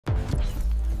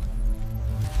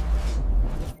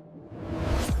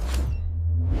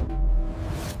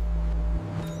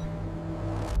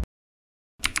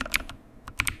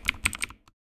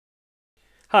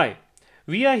Hi,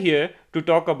 we are here to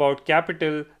talk about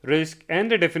capital, risk, and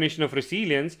the definition of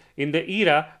resilience in the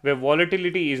era where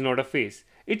volatility is not a phase.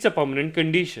 It's a permanent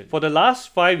condition. For the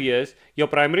last 5 years, your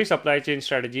primary supply chain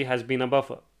strategy has been a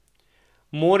buffer.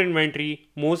 More inventory,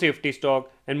 more safety stock,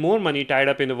 and more money tied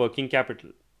up in the working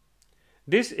capital.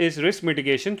 This is risk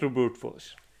mitigation through brute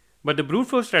force. But the brute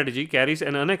force strategy carries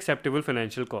an unacceptable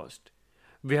financial cost.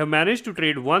 We have managed to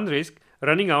trade one risk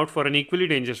running out for an equally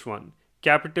dangerous one: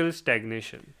 capital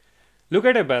stagnation. Look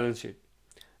at a balance sheet.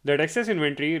 That excess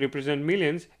inventory represents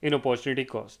millions in opportunity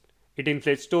cost. It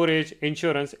inflates storage,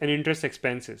 insurance, and interest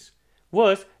expenses.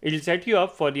 Worse, it will set you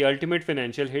up for the ultimate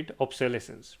financial hit: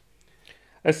 obsolescence.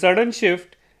 A sudden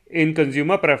shift in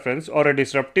consumer preference or a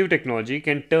disruptive technology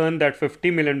can turn that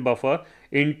 50 million buffer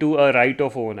into a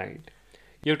write-off overnight.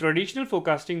 Your traditional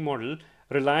forecasting model,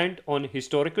 reliant on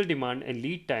historical demand and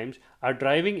lead times, are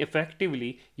driving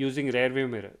effectively using rearview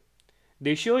mirror.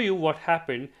 They show you what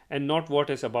happened and not what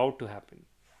is about to happen.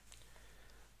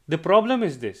 The problem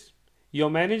is this: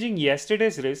 you're managing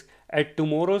yesterday's risk at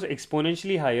tomorrow's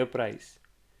exponentially higher price.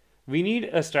 We need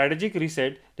a strategic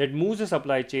reset that moves the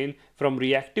supply chain from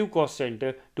reactive cost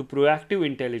center to proactive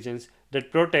intelligence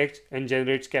that protects and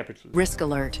generates capital. Risk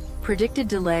alert. Predicted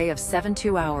delay of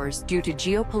 72 hours due to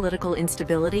geopolitical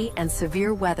instability and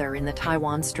severe weather in the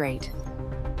Taiwan Strait.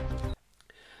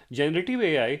 Generative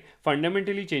AI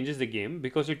fundamentally changes the game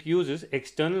because it uses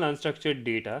external unstructured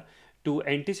data to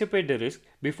anticipate the risk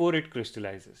before it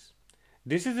crystallizes.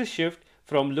 This is a shift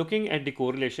from looking at the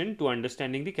correlation to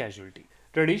understanding the casualty.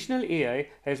 Traditional AI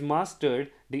has mastered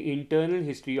the internal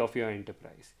history of your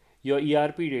enterprise. Your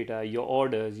ERP data, your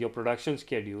orders, your production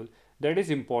schedule. That is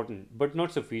important but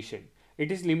not sufficient. It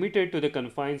is limited to the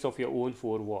confines of your own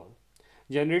four walls.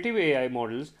 Generative AI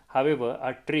models, however,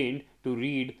 are trained to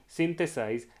read,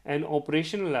 synthesize, and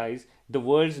operationalize the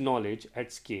world's knowledge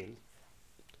at scale.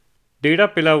 Data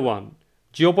Pillar 1: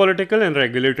 Geopolitical and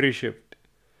Regulatory Shift.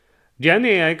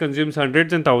 GenAI consumes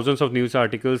hundreds and thousands of news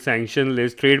articles, sanction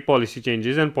lists, trade policy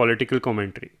changes, and political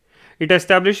commentary. It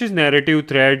establishes narrative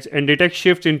threads and detects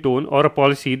shifts in tone or a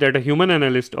policy that a human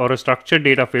analyst or a structured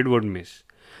data feed would miss.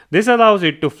 This allows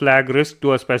it to flag risk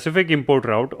to a specific import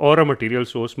route or a material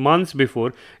source months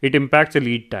before it impacts a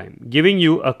lead time, giving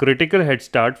you a critical head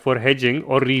start for hedging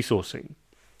or resourcing.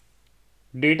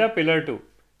 Data Pillar 2: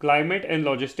 Climate and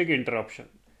Logistic Interruption.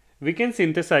 We can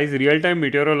synthesize real-time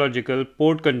meteorological,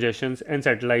 port congestions, and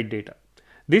satellite data.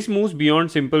 This moves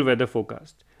beyond simple weather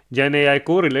forecast. GenAI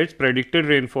correlates predicted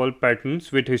rainfall patterns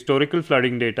with historical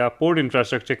flooding data, port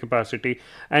infrastructure capacity,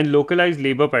 and localized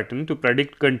labor pattern to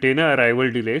predict container arrival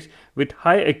delays with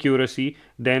high accuracy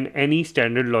than any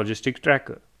standard logistics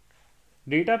tracker.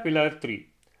 Data Pillar 3: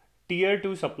 Tier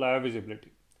 2 Supplier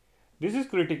Visibility. This is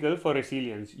critical for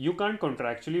resilience. You can't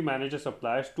contractually manage a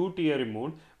supplier's two-tier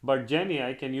remote, but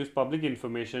GenAI can use public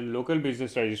information, local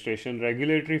business registration,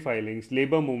 regulatory filings,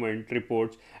 labor movement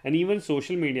reports, and even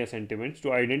social media sentiments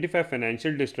to identify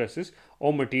financial distresses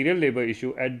or material labor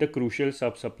issue at the crucial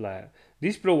sub-supplier.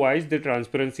 This provides the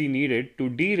transparency needed to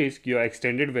de-risk your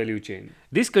extended value chain.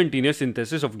 This continuous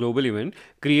synthesis of global event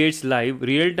creates live,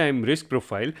 real-time risk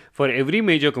profile for every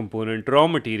major component, raw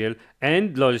material,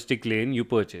 and logistic lane you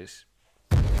purchase.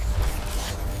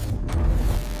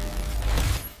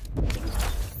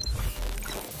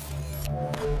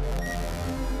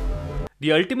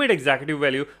 The ultimate executive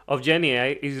value of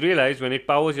GenAI is realized when it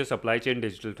powers your supply chain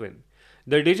digital twin.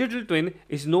 The digital twin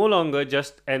is no longer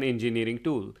just an engineering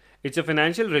tool. It's a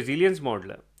financial resilience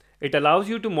modeler. It allows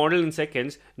you to model in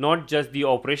seconds not just the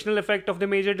operational effect of the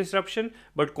major disruption,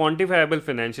 but quantifiable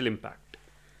financial impact.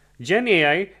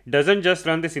 GenAI doesn't just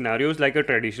run the scenarios like a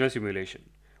traditional simulation.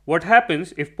 What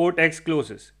happens if port X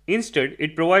closes? Instead,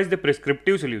 it provides the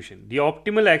prescriptive solution, the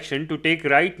optimal action to take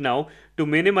right now to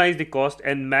minimize the cost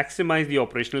and maximize the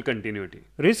operational continuity.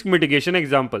 Risk mitigation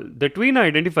example: the twin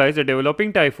identifies a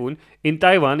developing typhoon in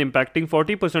Taiwan impacting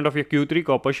 40% of your Q3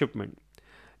 copper shipment.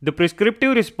 The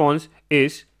prescriptive response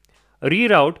is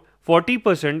reroute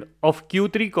 40% of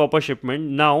Q3 copper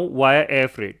shipment now via air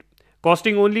freight,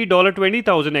 costing only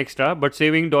 $20,000 extra but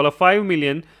saving $5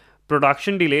 million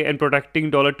production delay and protecting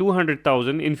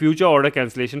 $200,000 in future order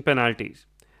cancellation penalties.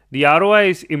 The ROI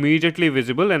is immediately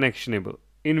visible and actionable.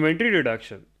 Inventory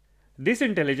reduction. This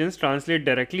intelligence translates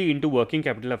directly into working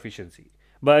capital efficiency.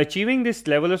 By achieving this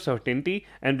level of certainty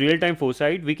and real-time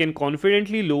foresight, we can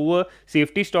confidently lower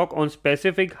safety stock on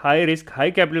specific high-risk,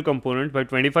 high-capital components by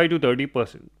 25 to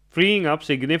 30%, freeing up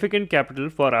significant capital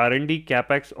for R&D,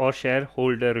 CapEx, or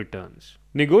shareholder returns.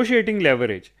 Negotiating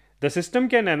leverage. The system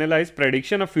can analyze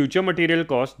prediction of future material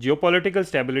costs, geopolitical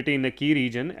stability in a key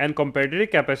region, and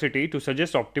competitive capacity to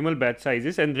suggest optimal batch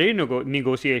sizes and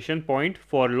renegotiation point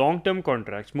for long-term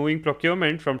contracts, moving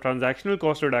procurement from transactional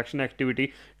cost reduction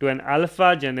activity to an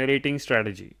alpha generating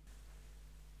strategy.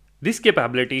 This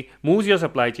capability moves your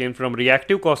supply chain from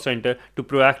reactive cost center to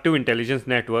proactive intelligence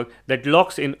network that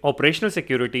locks in operational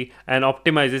security and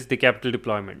optimizes the capital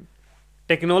deployment.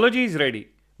 Technology is ready,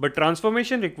 but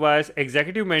transformation requires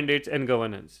executive mandates and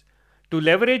governance. To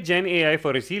leverage GenAI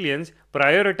for resilience,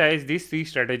 prioritize these three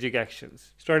strategic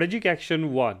actions. Strategic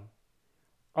action 1: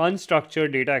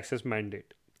 Unstructured data access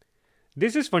mandate.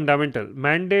 This is fundamental.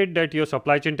 Mandate that your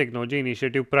supply chain technology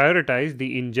initiative prioritize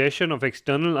the ingestion of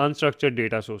external unstructured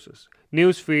data sources,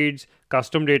 news feeds,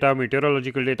 custom data,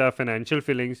 meteorological data, financial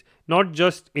fillings, not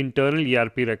just internal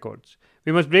ERP records.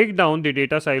 We must break down the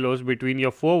data silos between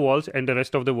your four walls and the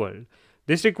rest of the world.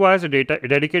 This requires a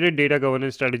dedicated data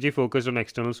governance strategy focused on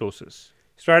external sources.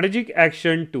 Strategic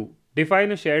action 2: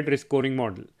 Define a shared risk scoring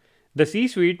model. The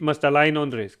C-suite must align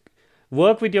on risk.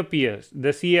 Work with your peers, the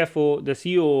CFO, the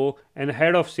COO, and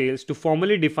head of sales to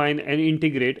formally define and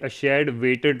integrate a shared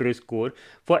weighted risk score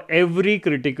for every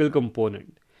critical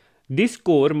component. This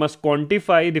score must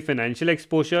quantify the financial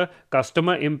exposure,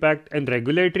 customer impact, and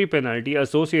regulatory penalty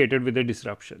associated with the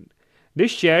disruption.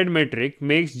 This shared metric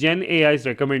makes GenAI's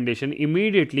recommendation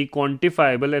immediately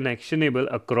quantifiable and actionable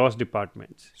across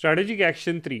departments. Strategic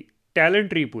action 3: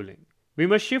 Talent repooling. We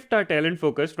must shift our talent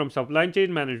focus from supply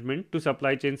chain management to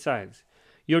supply chain science.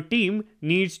 Your team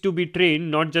needs to be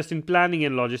trained not just in planning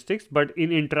and logistics, but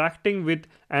in interacting with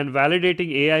and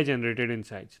validating AI generated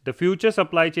insights. The future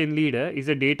supply chain leader is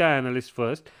a data analyst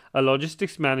first, a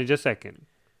logistics manager second.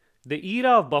 The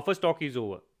era of buffer stock is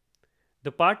over.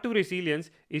 The path to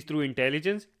resilience is through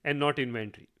intelligence and not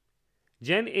inventory.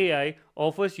 GenAI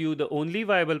offers you the only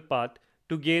viable path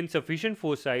to gain sufficient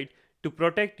foresight to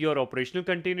protect your operational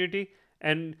continuity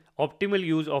and optimal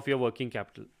use of your working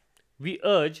capital. We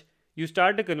urge you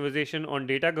start the conversation on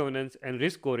data governance and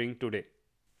risk scoring today.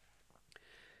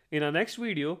 In our next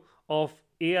video of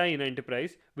AI in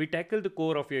Enterprise, we tackle the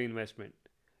core of your investment: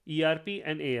 ERP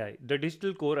and AI, the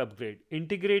digital core upgrade,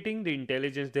 integrating the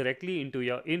intelligence directly into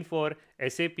your Infor,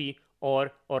 SAP,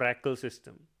 or Oracle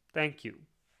system. Thank you.